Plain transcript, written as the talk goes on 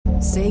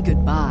Say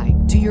goodbye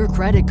to your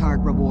credit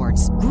card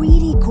rewards.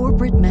 Greedy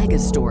corporate mega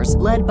stores,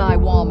 led by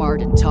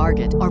Walmart and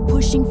Target, are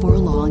pushing for a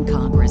law in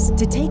Congress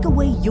to take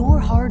away your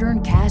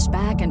hard-earned cash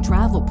back and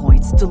travel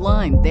points to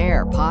line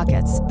their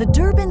pockets. The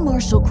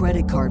Durbin-Marshall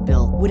credit card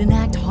bill would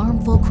enact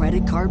harmful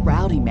credit card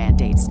routing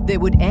mandates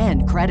that would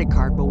end credit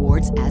card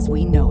rewards as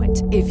we know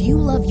it. If you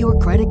love your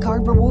credit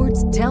card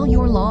rewards, tell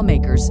your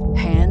lawmakers,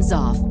 hands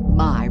off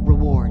my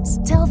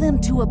rewards. Tell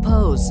them to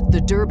oppose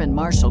the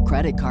Durbin-Marshall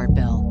credit card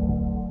bill.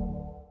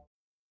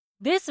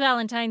 This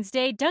Valentine's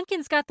Day,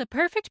 Dunkin's got the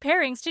perfect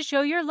pairings to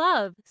show your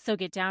love. So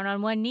get down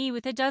on one knee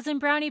with a dozen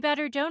brownie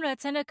batter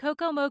donuts and a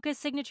cocoa mocha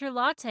signature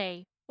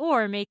latte.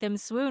 Or make them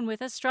swoon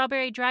with a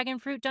strawberry dragon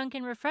fruit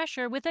Dunkin'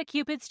 refresher with a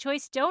Cupid's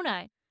Choice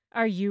donut.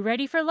 Are you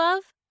ready for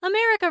love?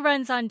 America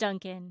runs on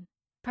Dunkin'.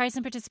 Price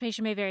and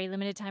participation may vary.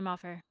 Limited time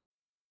offer.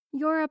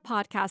 You're a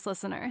podcast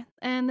listener,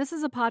 and this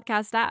is a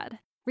podcast ad.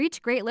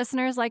 Reach great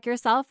listeners like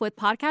yourself with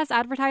podcast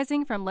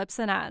advertising from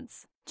Libsyn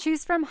Ads.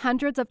 Choose from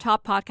hundreds of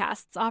top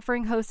podcasts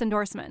offering host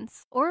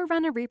endorsements, or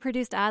run a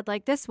reproduced ad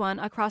like this one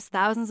across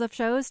thousands of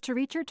shows to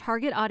reach your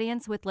target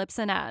audience with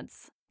Libsyn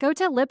Ads. Go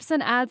to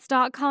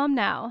libsynads.com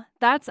now.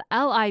 That's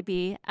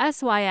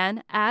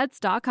LIBSYN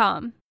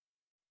ads.com.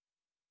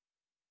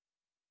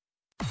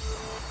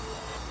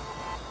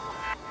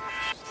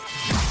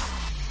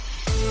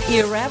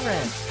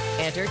 Irreverent,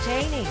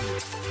 entertaining,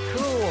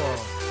 cool.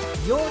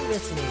 You're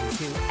listening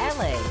to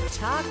LA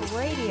Talk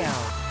Radio.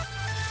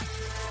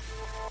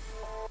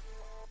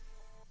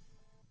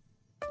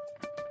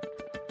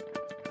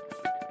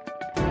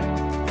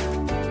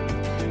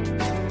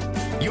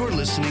 You're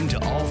listening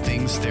to All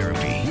Things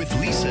Therapy with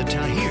Lisa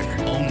Tahir,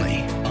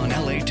 only on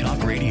LA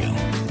Talk Radio.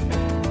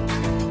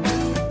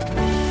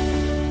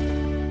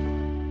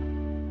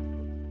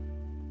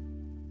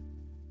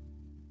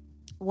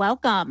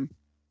 Welcome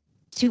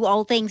to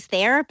All Things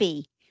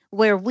Therapy,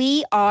 where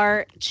we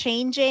are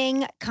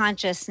changing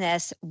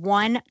consciousness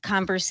one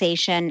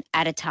conversation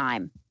at a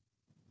time.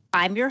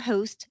 I'm your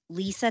host,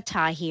 Lisa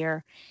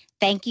Tahir.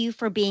 Thank you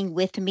for being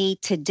with me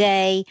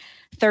today,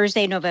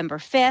 Thursday, November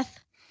 5th.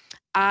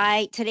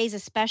 Today's a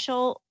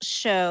special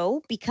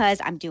show because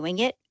I'm doing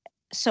it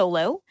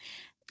solo,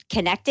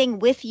 connecting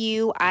with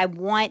you. I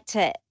want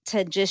to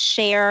just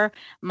share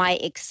my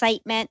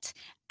excitement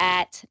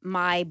at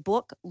my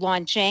book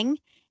launching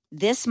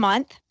this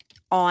month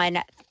on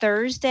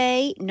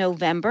Thursday,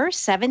 November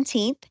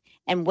 17th.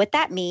 And what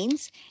that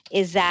means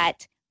is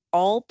that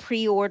all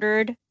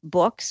pre-ordered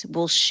books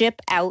will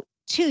ship out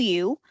to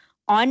you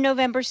on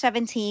November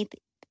 17th.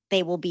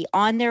 They will be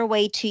on their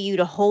way to you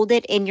to hold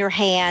it in your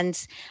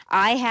hands.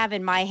 I have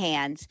in my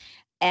hands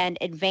an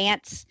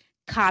advance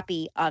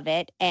copy of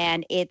it,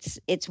 and it's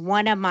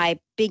one of my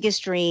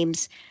biggest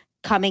dreams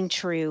coming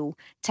true,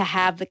 to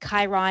have the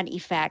Chiron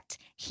effect,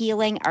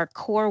 healing our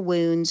core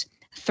wounds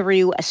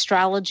through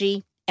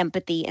astrology,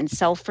 empathy, and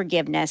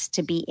self-forgiveness,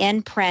 to be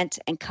in print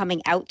and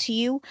coming out to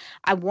you.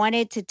 I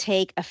wanted to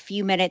take a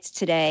few minutes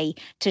today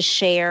to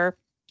share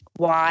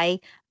why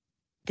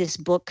this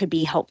book could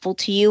be helpful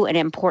to you and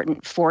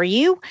important for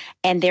you.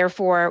 And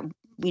therefore,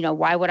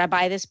 why would I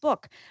buy this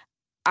book?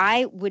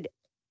 I would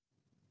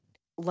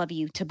love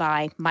you to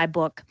buy my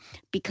book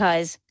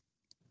because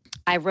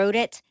I wrote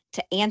it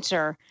to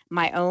answer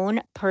my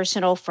own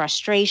personal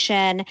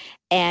frustration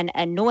and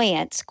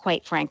annoyance,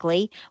 quite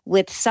frankly,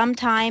 with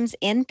sometimes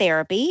in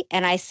therapy.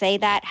 And I say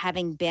that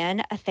having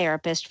been a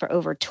therapist for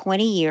over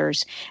 20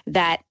 years,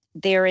 that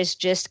there is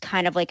just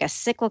kind of like a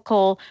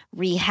cyclical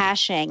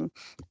rehashing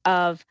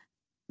of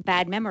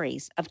bad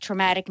memories, of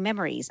traumatic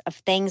memories, of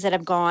things that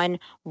have gone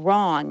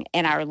wrong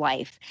in our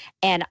life.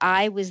 And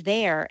I was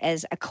there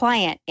as a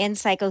client in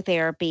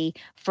psychotherapy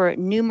for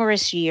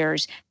numerous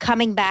years,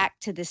 coming back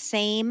to the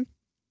same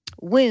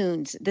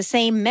wounds, the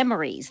same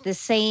memories, the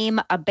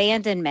same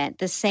abandonment,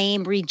 the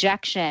same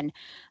rejection.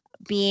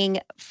 In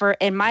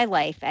my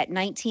life at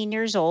 19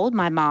 years old,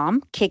 my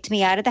mom kicked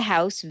me out of the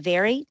house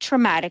very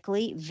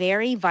traumatically,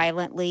 very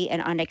violently,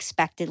 and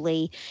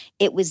unexpectedly.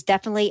 It was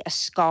definitely a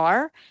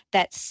scar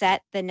that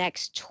set the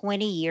next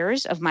 20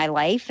 years of my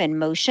life in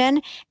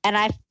motion. And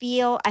I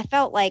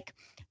felt like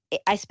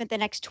I spent the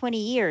next 20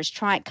 years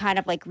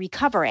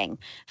recovering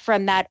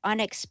from that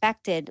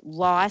unexpected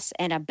loss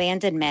and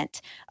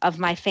abandonment of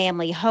my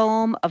family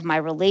home, of my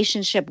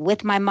relationship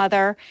with my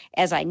mother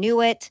as I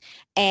knew it,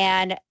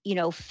 and,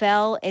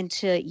 fell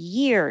into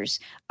years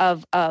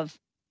of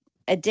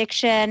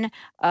addiction,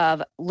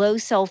 of low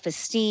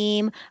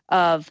self-esteem,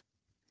 of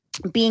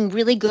being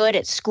really good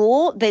at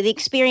school. The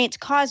experience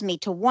caused me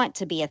to want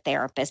to be a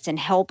therapist and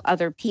help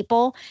other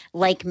people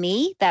like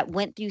me that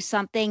went through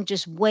something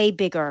just way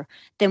bigger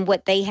than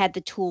what they had the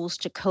tools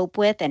to cope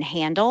with and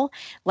handle,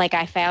 like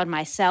I found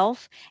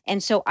myself.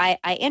 And so I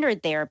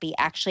entered therapy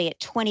actually at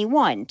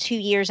 21, 2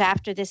 years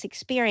after this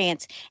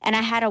experience. And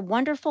I had a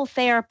wonderful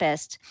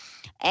therapist.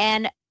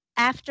 And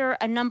after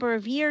a number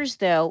of years,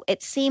 though,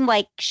 it seemed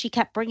like she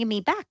kept bringing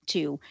me back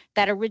to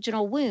that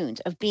original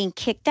wound of being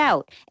kicked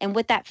out and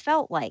what that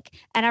felt like.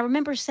 And I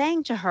remember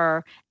saying to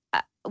her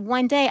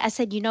one day, I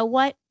said, you know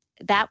what?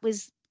 That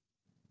was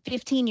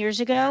 15 years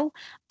ago,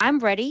 I'm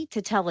ready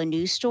to tell a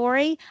new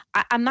story.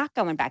 I'm not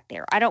going back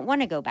there. I don't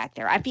want to go back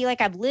there. I feel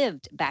like I've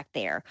lived back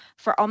there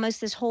for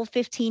almost this whole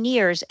 15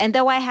 years. And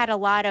though I had a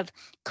lot of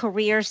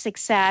career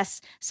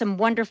success, some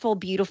wonderful,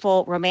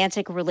 beautiful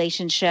romantic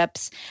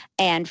relationships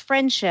and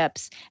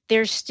friendships,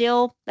 there's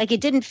still like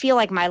it didn't feel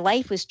like my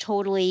life was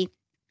totally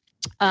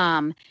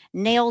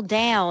nailed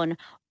down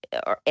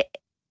or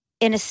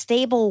in a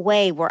stable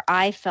way where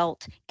I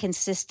felt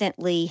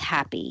consistently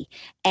happy.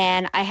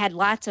 And I had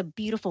lots of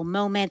beautiful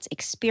moments,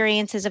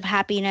 experiences of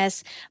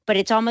happiness, but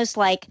it's almost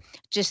like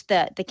just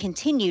the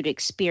continued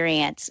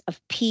experience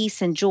of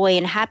peace and joy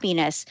and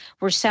happiness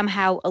were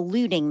somehow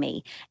eluding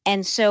me.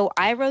 And so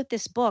I wrote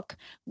this book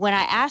when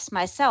I asked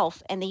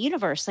myself and the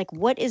universe, like,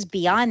 what is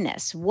beyond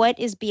this? What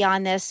is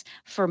beyond this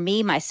for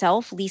me,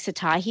 myself, Lisa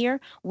Tahir?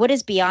 What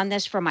is beyond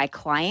this for my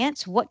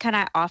clients? What can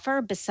I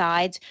offer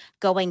besides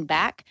going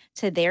back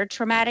to their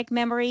traumatic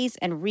memories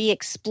and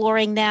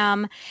re-exploring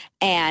them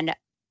and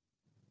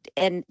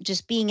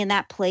just being in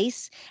that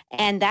place?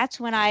 And that's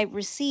when I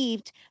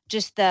received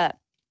just the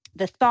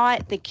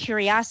thought, the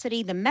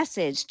curiosity, the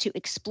message to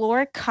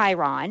explore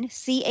Chiron,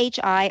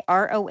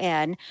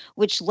 Chiron,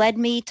 which led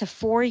me to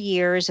 4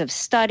 years of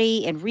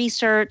study and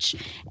research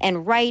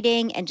and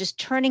writing and just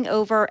turning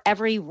over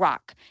every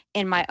rock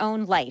in my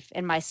own life,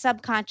 in my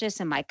subconscious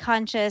and my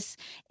conscious.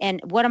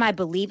 And what am I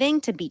believing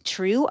to be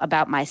true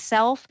about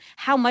myself?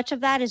 How much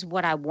of that is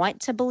what I want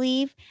to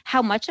believe?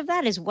 How much of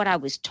that is what I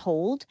was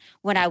told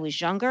when I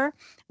was younger?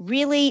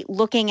 Really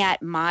looking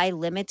at my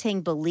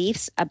limiting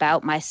beliefs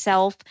about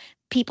myself.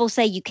 People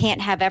say you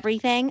can't have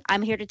everything.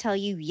 I'm here to tell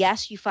you,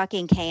 yes, you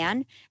fucking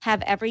can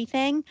have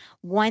everything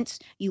once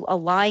you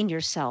align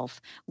yourself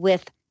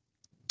with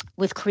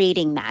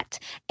creating that.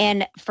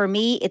 And for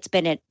me, it's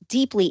been a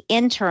deeply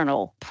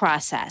internal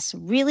process,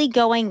 really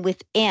going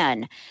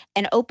within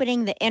and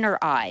opening the inner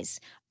eyes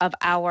of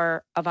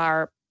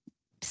our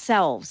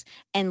selves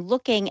and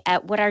looking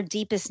at what our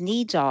deepest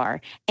needs are,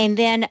 and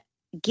then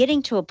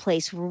getting to a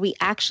place where we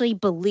actually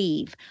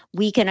believe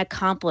we can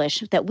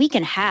accomplish, that we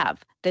can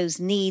have those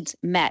needs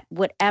met,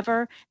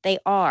 whatever they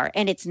are.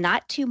 And it's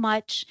not too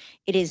much.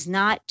 It is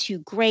not too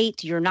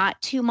great. You're not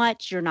too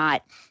much. You're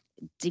not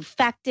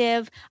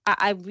defective.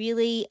 I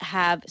really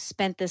have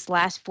spent this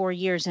last 4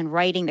 years in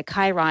writing The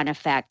Chiron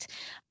Effect,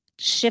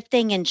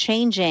 shifting and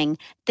changing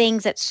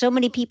things that so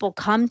many people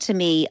come to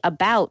me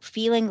about,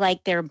 feeling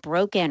like they're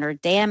broken or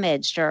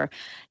damaged or,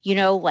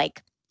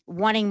 like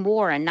wanting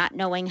more and not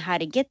knowing how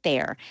to get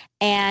there.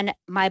 And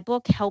my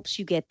book helps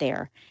you get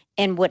there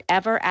in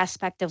whatever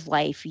aspect of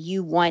life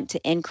you want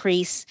to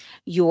increase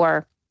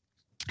your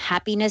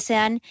happiness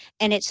in.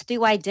 And it's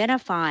through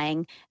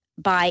identifying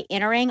by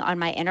entering on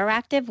my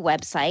interactive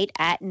website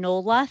at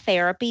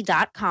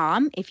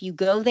nolatherapy.com. If you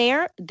go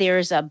there,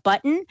 there's a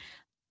button,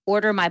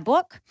 order my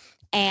book,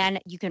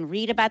 and you can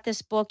read about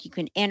this book. You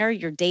can enter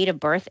your date of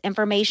birth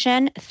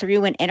information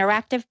through an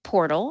interactive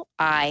portal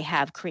I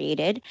have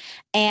created,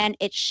 and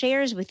it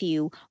shares with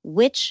you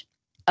which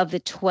of the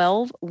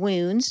 12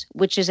 wounds,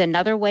 which is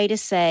another way to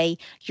say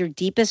your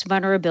deepest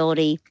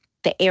vulnerability,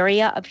 the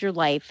area of your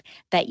life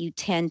that you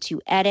tend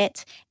to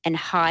edit and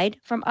hide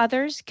from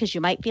others because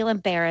you might feel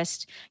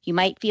embarrassed. You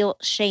might feel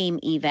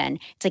shame even.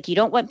 It's like you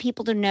don't want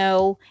people to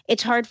know.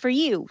 It's hard for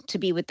you to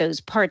be with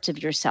those parts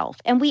of yourself.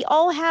 And we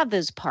all have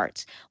those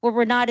parts where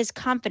we're not as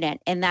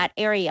confident in that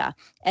area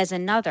as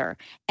another.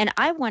 And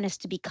I want us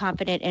to be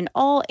confident in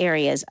all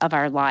areas of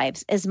our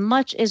lives as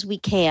much as we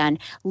can,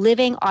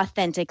 living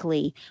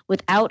authentically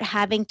without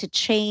having to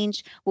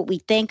change what we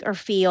think or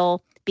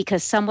feel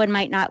because someone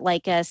might not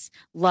like us,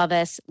 love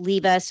us,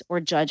 leave us, or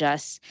judge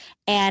us.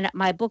 And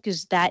my book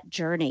is that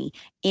journey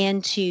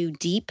into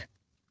deep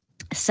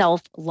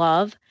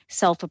self-love,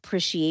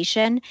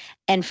 self-appreciation,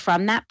 and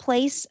from that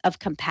place of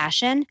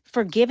compassion,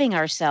 forgiving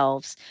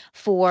ourselves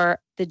for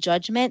the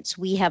judgments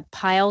we have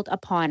piled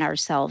upon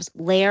ourselves,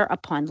 layer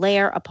upon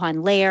layer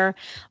upon layer,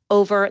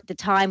 over the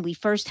time we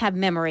first have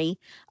memory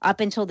up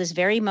until this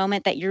very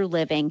moment that you're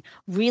living,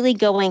 really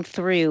going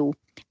through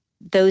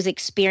those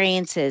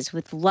experiences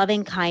with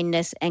loving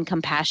kindness and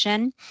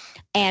compassion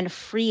and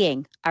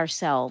freeing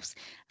ourselves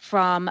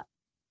from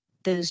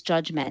those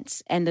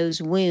judgments and those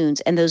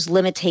wounds and those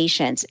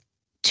limitations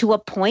to a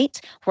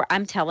point where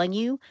I'm telling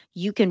you,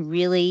 you can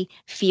really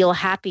feel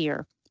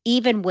happier,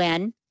 even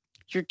when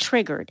you're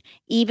triggered,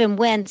 even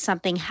when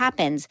something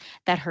happens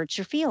that hurts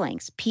your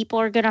feelings. People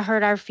are going to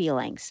hurt our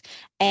feelings.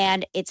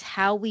 And it's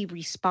how we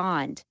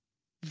respond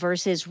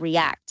versus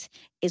react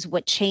is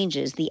what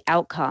changes the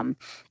outcome.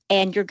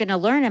 And you're going to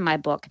learn in my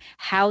book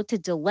how to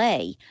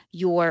delay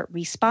your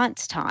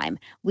response time.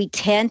 We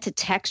tend to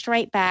text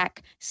right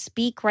back,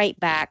 speak right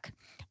back.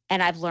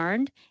 And I've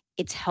learned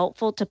it's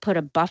helpful to put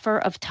a buffer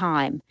of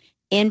time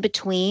in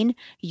between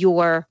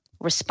your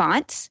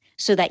response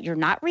so that you're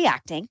not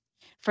reacting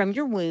from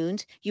your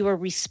wound. You are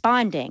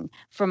responding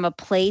from a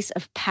place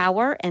of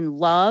power and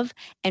love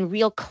and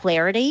real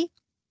clarity.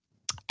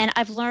 And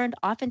I've learned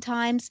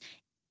oftentimes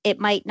it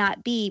might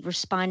not be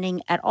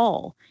responding at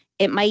all.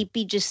 It might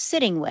be just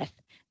sitting with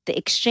the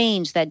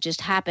exchange that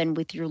just happened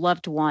with your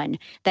loved one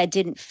that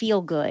didn't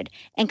feel good,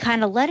 and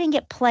kind of letting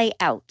it play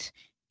out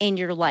in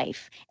your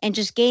life and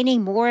just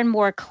gaining more and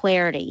more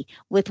clarity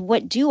with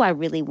what do I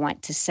really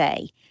want to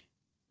say.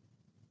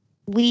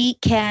 We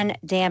can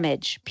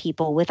damage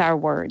people with our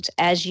words,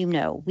 as you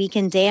know. We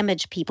can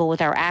damage people with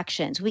our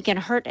actions. We can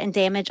hurt and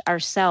damage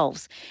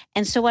ourselves.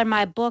 And so in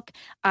my book,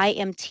 I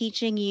am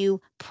teaching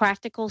you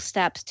practical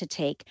steps to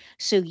take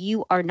so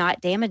you are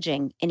not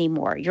damaging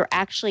anymore. You're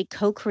actually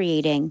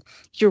co-creating.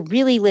 You're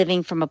really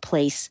living from a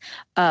place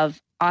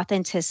of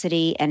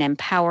authenticity and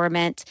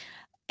empowerment,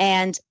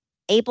 and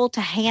able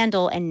to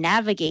handle and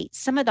navigate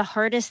some of the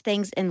hardest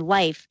things in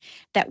life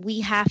that we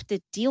have to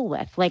deal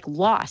with, like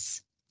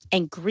loss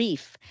and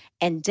grief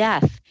and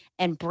death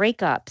and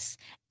breakups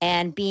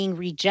and being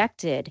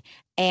rejected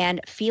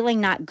and feeling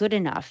not good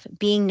enough,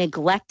 being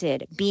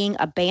neglected, being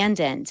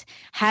abandoned,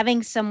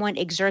 having someone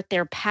exert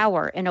their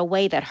power in a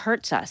way that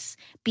hurts us,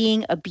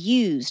 being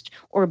abused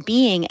or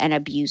being an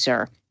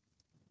abuser.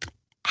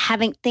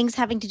 Having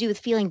to do with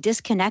feeling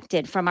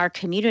disconnected from our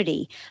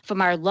community,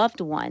 from our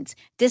loved ones,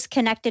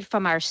 disconnected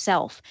from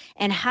ourselves.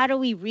 And how do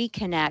we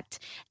reconnect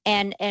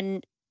and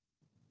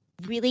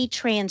really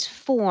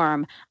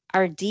transform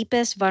our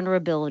deepest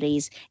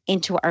vulnerabilities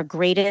into our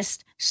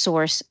greatest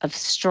source of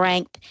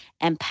strength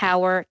and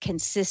power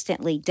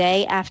consistently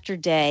day after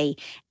day?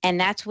 And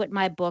that's what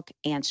my book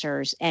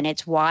answers. And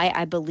it's why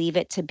I believe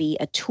it to be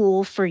a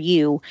tool for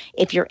you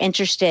if you're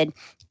interested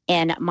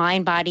in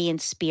mind, body,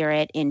 and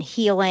spirit, in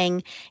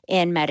healing,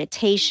 in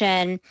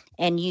meditation,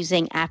 and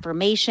using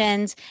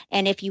affirmations.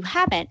 And if you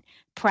haven't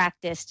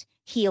practiced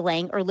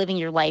healing or living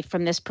your life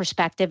from this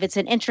perspective, it's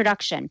an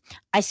introduction.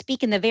 I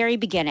speak in the very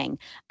beginning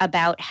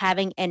about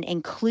having an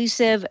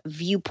inclusive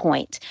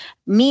viewpoint,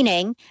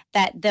 meaning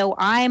that though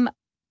I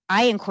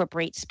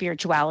incorporate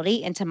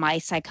spirituality into my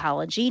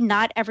psychology,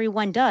 not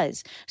everyone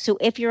does. So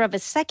if you're of a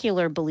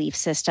secular belief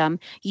system,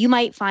 you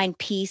might find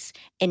peace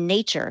in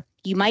nature.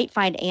 You might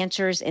find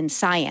answers in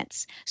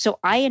science. So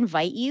I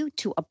invite you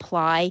to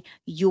apply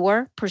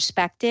your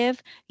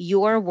perspective,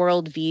 your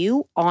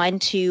worldview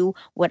onto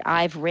what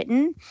I've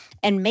written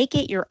and make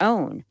it your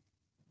own.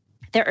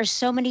 There are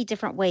so many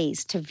different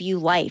ways to view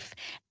life.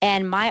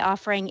 And my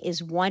offering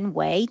is one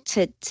way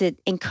to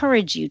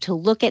encourage you to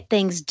look at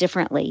things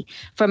differently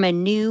from a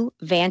new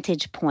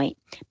vantage point.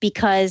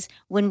 Because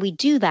when we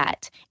do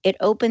that, it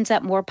opens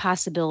up more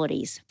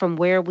possibilities from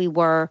where we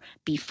were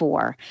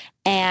before.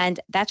 And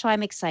that's why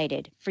I'm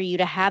excited for you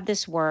to have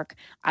this work.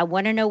 I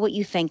want to know what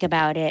you think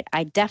about it.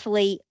 I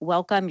definitely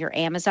welcome your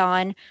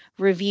Amazon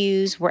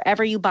reviews.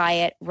 Wherever you buy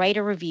it, write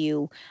a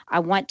review. I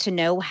want to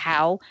know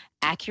how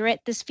accurate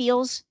this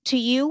feels to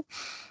you,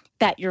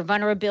 that your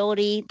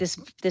vulnerability, this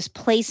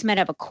placement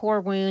of a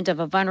core wound, of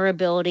a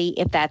vulnerability,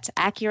 if that's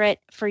accurate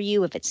for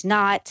you, if it's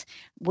not,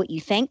 what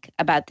you think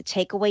about the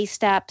takeaway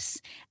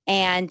steps,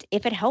 and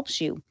if it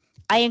helps you.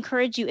 I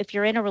encourage you, if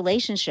you're in a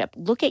relationship,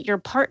 look at your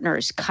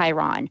partner's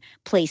Chiron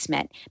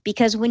placement,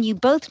 because when you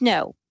both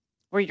know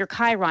where your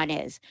Chiron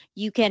is,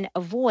 you can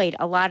avoid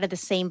a lot of the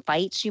same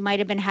fights you might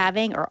have been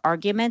having or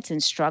arguments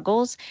and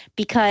struggles,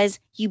 because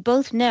you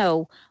both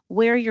know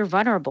where you're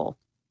vulnerable,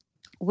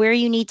 where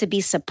you need to be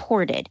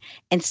supported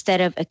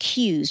instead of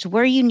accused,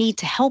 where you need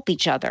to help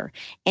each other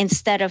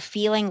instead of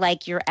feeling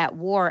like you're at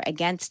war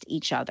against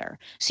each other.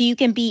 So you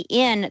can be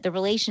in the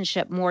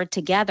relationship more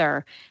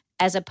together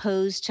as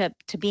opposed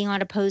to being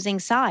on opposing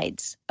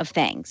sides of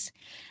things.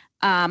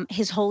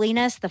 His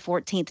Holiness, the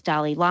 14th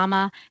Dalai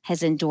Lama,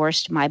 has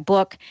endorsed my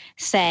book,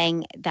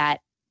 saying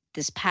that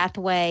this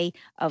pathway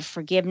of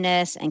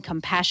forgiveness and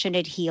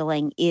compassionate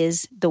healing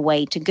is the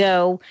way to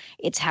go.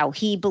 It's how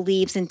he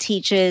believes and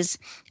teaches.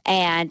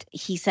 And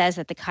he says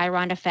that the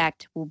Chiron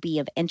effect will be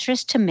of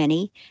interest to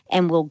many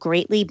and will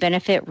greatly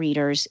benefit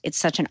readers. It's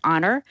such an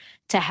honor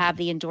to have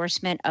the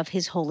endorsement of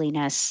His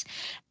Holiness.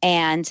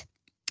 And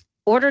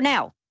order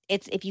now.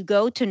 It's if you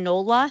go to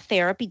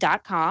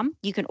nolatherapy.com,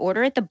 you can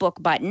order at the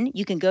book button.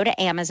 You can go to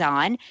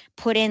Amazon,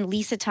 put in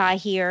Lisa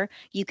Tahir.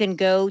 You can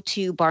go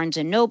to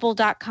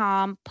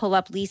barnesandnoble.com, pull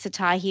up Lisa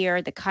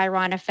Tahir, The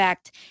Chiron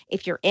Effect.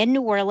 If you're in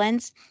New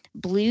Orleans,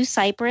 Blue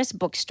Cypress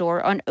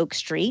Bookstore on Oak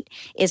Street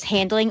is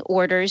handling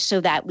orders so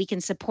that we can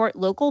support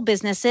local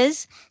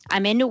businesses.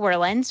 I'm in New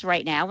Orleans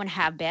right now and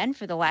have been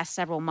for the last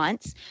several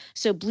months.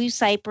 So Blue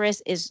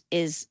Cypress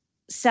is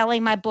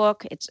selling my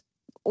book. It's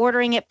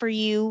ordering it for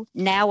you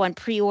now on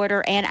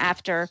pre-order and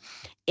after.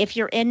 If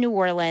you're in New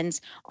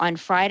Orleans on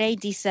Friday,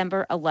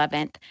 December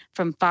 11th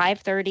from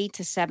 5:30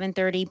 to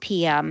 7:30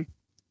 p.m.,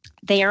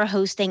 they are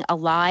hosting a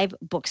live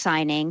book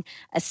signing,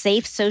 a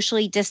safe,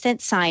 socially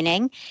distant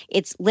signing.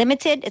 It's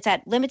limited. It's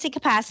at limited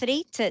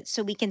capacity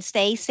so we can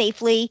stay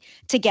safely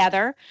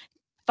together.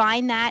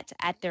 Find that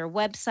at their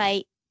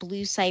website,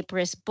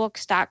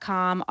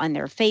 bluecypressbooks.com, on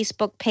their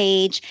Facebook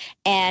page.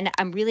 And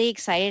I'm really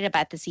excited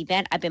about this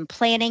event. I've been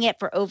planning it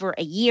for over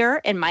a year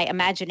in my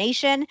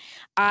imagination.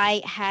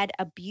 I had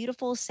a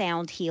beautiful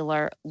sound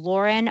healer,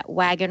 Lauren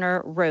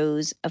Wagoner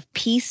Rose of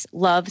Peace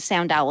Love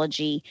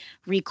Soundology,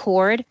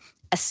 record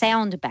a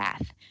sound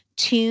bath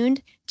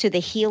tuned to the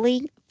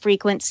healing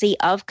frequency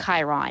of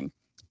Chiron.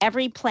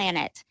 Every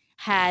planet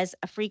has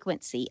a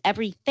frequency.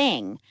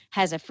 Everything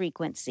has a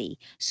frequency.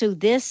 So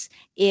this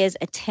is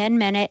a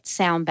 10-minute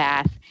sound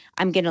bath.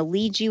 I'm going to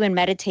lead you in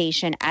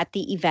meditation at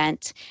the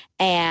event,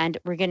 and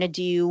we're going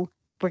to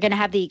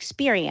have the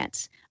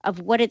experience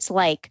of what it's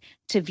like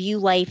to view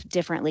life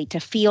differently, to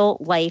feel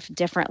life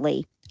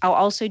differently. I'll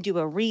also do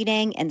a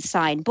reading and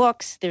sign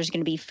books. There's going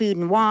to be food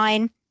and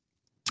wine.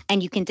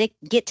 And you can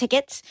get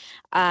tickets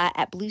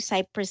at Blue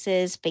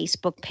Cypress's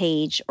Facebook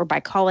page or by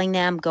calling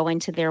them, going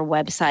to their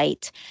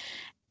website.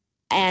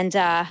 And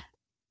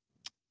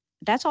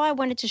that's all I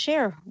wanted to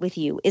share with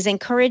you, is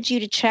encourage you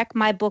to check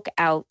my book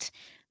out,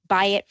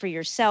 buy it for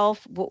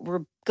yourself.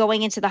 We're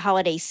going into the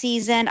holiday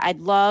season. I'd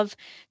love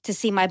to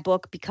see my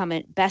book become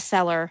a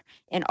bestseller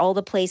in all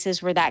the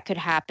places where that could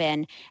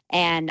happen.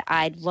 And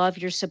I'd love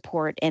your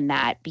support in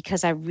that,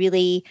 because I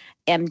really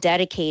am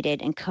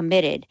dedicated and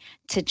committed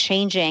to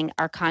changing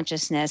our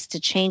consciousness, to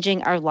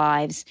changing our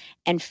lives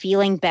and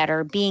feeling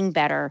better, being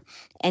better,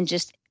 and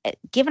just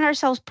giving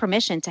ourselves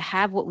permission to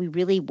have what we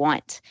really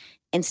want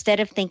instead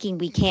of thinking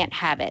we can't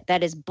have it.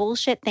 That is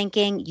bullshit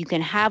thinking. You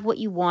can have what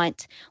you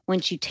want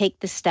once you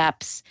take the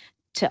steps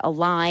to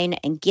align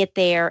and get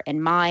there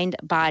in mind,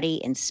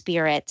 body, and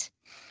spirit.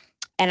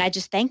 And I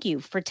just thank you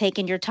for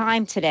taking your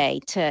time today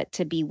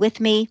to be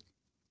with me.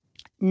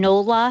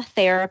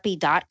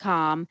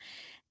 NOLAtherapy.com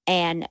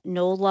and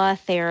NOLA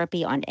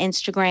Therapy on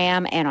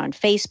Instagram and on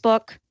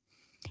Facebook.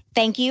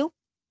 Thank you.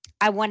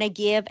 I want to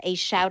give a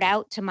shout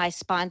out to my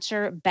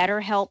sponsor,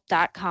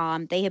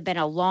 BetterHelp.com. They have been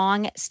a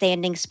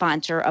long-standing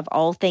sponsor of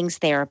All Things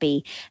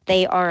Therapy.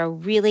 They are a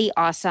really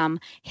awesome,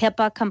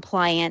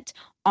 HIPAA-compliant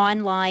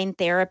online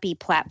therapy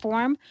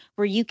platform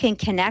where you can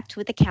connect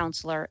with a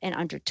counselor in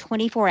under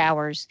 24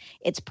 hours.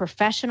 It's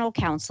professional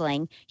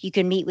counseling. You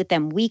can meet with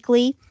them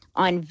weekly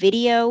on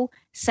video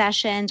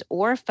sessions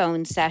or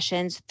phone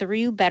sessions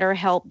through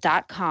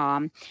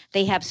BetterHelp.com.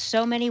 They have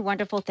so many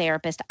wonderful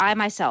therapists. I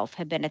myself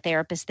have been a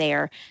therapist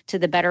there to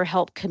the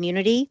BetterHelp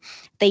community.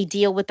 They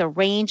deal with a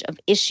range of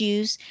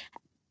issues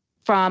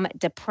from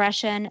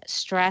depression,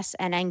 stress,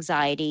 and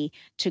anxiety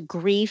to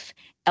grief,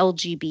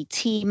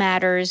 LGBT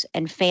matters,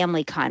 and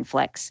family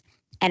conflicts.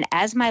 And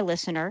as my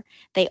listener,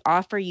 they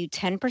offer you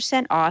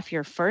 10% off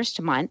your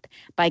first month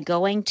by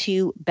going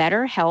to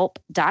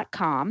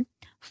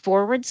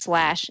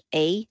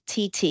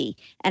BetterHelp.com/ATT.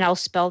 And I'll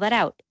spell that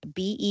out,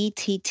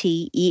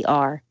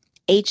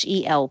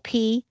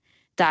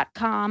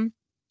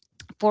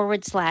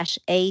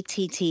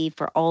 BetterHelp.com/ATT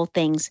for all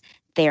things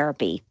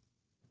therapy.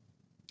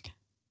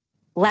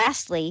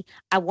 Lastly,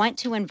 I want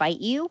to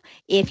invite you,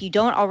 if you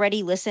don't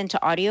already listen to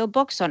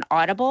audiobooks on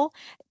Audible,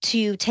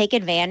 to take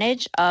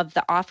advantage of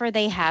the offer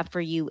they have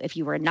for you if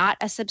you are not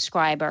a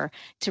subscriber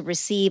to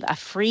receive a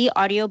free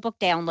audiobook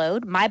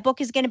download. My book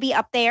is going to be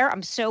up there.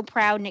 I'm so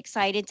proud and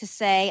excited to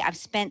say I've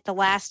spent the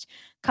last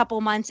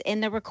couple months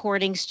in the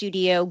recording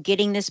studio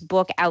getting this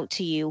book out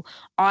to you.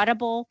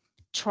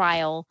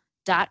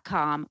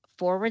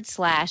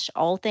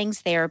 audibletrial.com/all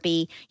things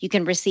therapy. You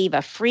can receive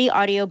a free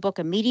audiobook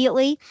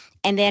immediately,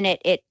 and then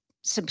it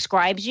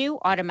subscribes you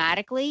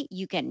automatically.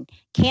 You can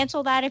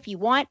cancel that if you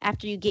want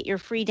after you get your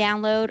free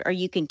download, or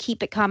you can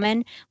keep it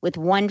coming with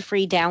one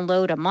free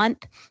download a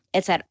month.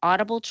 It's at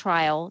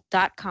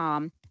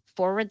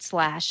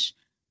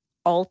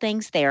audibletrial.com/all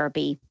things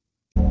therapy.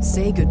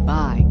 Say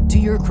goodbye to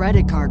your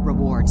credit card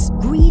rewards.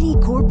 Greedy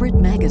corporate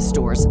mega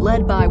stores,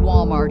 led by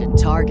Walmart and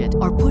Target,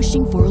 are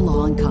pushing for a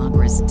law in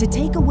Congress to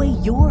take away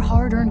your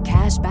hard-earned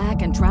cash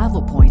back and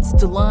travel points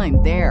to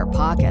line their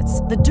pockets.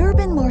 The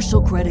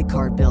Durbin-Marshall credit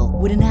card bill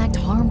would enact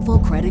harmful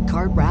credit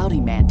card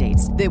routing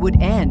mandates that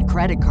would end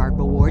credit card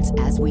rewards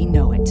as we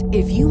know it.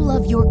 If you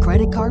love your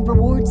credit card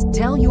rewards,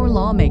 tell your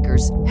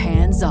lawmakers,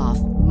 hands off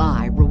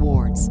my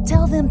rewards.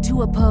 Tell them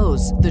to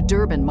oppose the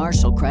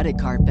Durbin-Marshall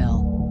credit card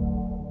bill.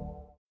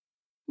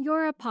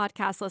 You're a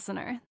podcast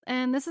listener,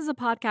 and this is a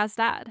podcast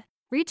ad.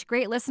 Reach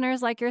great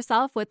listeners like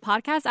yourself with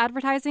podcast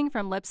advertising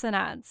from Libsyn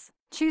Ads.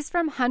 Choose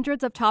from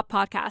hundreds of top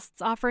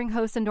podcasts offering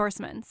host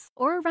endorsements,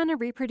 or run a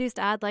reproduced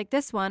ad like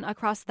this one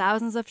across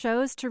thousands of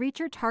shows to reach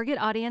your target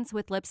audience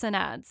with Libsyn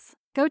Ads.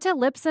 Go to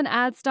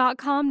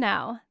libsynads.com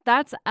now.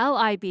 That's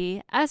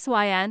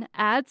LIBSYN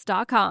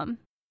ads.com.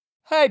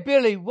 Hey,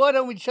 Billy, why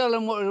don't we tell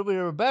them what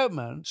we're about,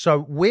 man?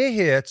 So we're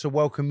here to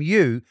welcome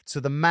you to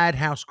the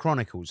Madhouse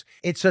Chronicles.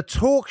 It's a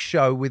talk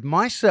show with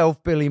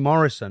myself, Billy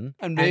Morrison.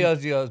 And me,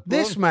 Ozzy Osbourne.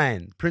 This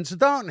man, Prince of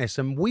Darkness.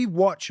 And we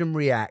watch and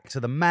react to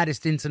the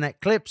maddest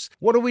internet clips.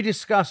 What do we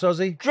discuss,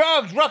 Ozzy?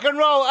 Drugs, rock and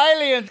roll,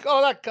 aliens,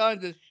 all that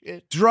kind of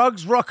shit.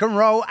 Drugs, rock and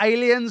roll,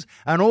 aliens,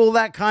 and all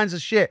that kinds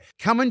of shit.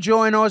 Come and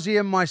join Ozzy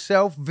and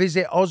myself.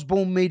 Visit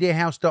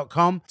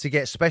osbornemediahouse.com to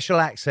get special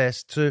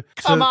access to...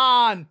 Come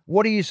on!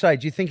 What do you say?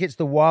 Do you think it's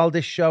the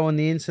wildest show on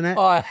the internet?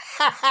 Oh.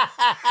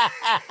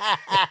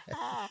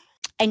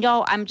 And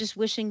y'all, I'm just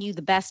wishing you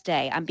the best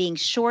day. I'm being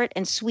short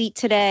and sweet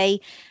today,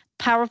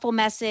 Powerful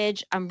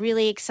message. I'm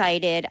really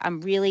excited. I'm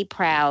really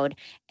proud.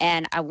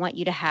 And I want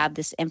you to have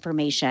this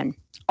information.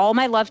 All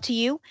my love to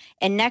you.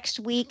 And next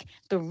week,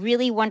 the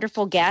really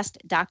wonderful guest,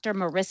 Dr.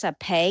 Marissa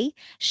Pei.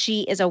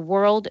 She is a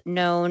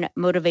world-known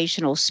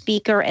motivational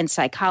speaker and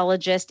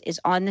psychologist,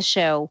 is on the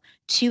show.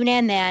 Tune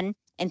in then.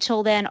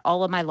 Until then,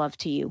 all of my love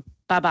to you.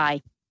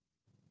 Bye-bye.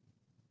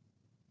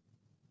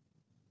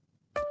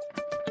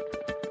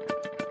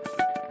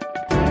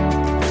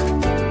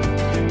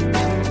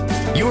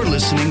 You're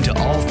listening to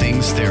All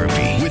Things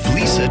Therapy with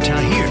Lisa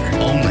Tahir,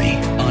 only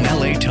on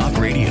LA Talk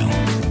Radio.